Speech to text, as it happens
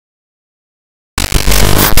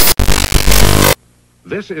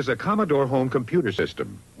This is a Commodore home computer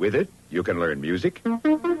system. With it, you can learn music, take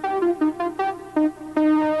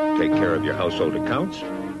care of your household accounts,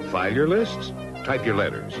 file your lists, type your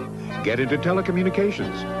letters, get into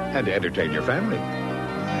telecommunications, and entertain your family.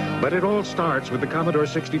 But it all starts with the Commodore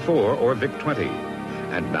 64 or VIC20.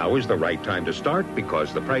 And now is the right time to start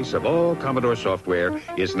because the price of all Commodore software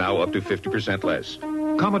is now up to 50% less.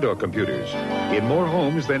 Commodore computers, in more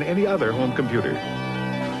homes than any other home computer.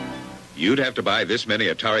 You'd have to buy this many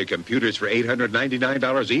Atari computers for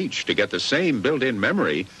 $899 each to get the same built-in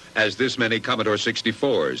memory as this many Commodore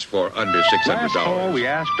 64s for under $600. Last fall, we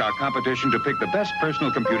asked our competition to pick the best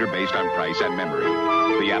personal computer based on price and memory.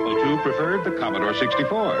 The Apple II preferred the Commodore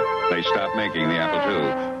 64. They stopped making the Apple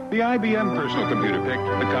II. The IBM personal computer picked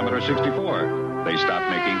the Commodore 64. They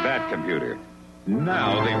stopped making that computer.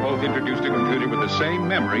 Now they both introduced a computer with the same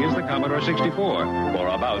memory as the Commodore 64 for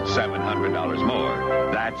about $700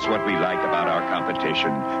 more. That's what we like about our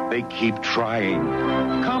competition. They keep trying.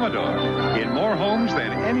 Commodore, in more homes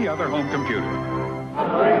than any other home computer.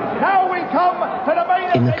 Now we come to the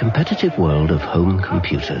main... In the competitive world of home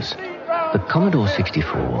computers, the Commodore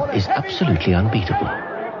 64 is absolutely unbeatable.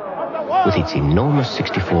 With its enormous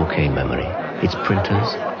 64K memory, its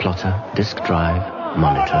printers, plotter, disk drive,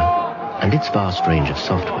 monitor, and its vast range of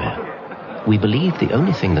software, we believe the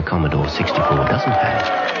only thing the Commodore 64 doesn't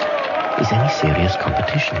have is any serious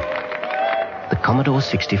competition. The Commodore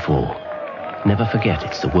 64. Never forget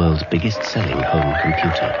it's the world's biggest selling home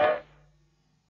computer.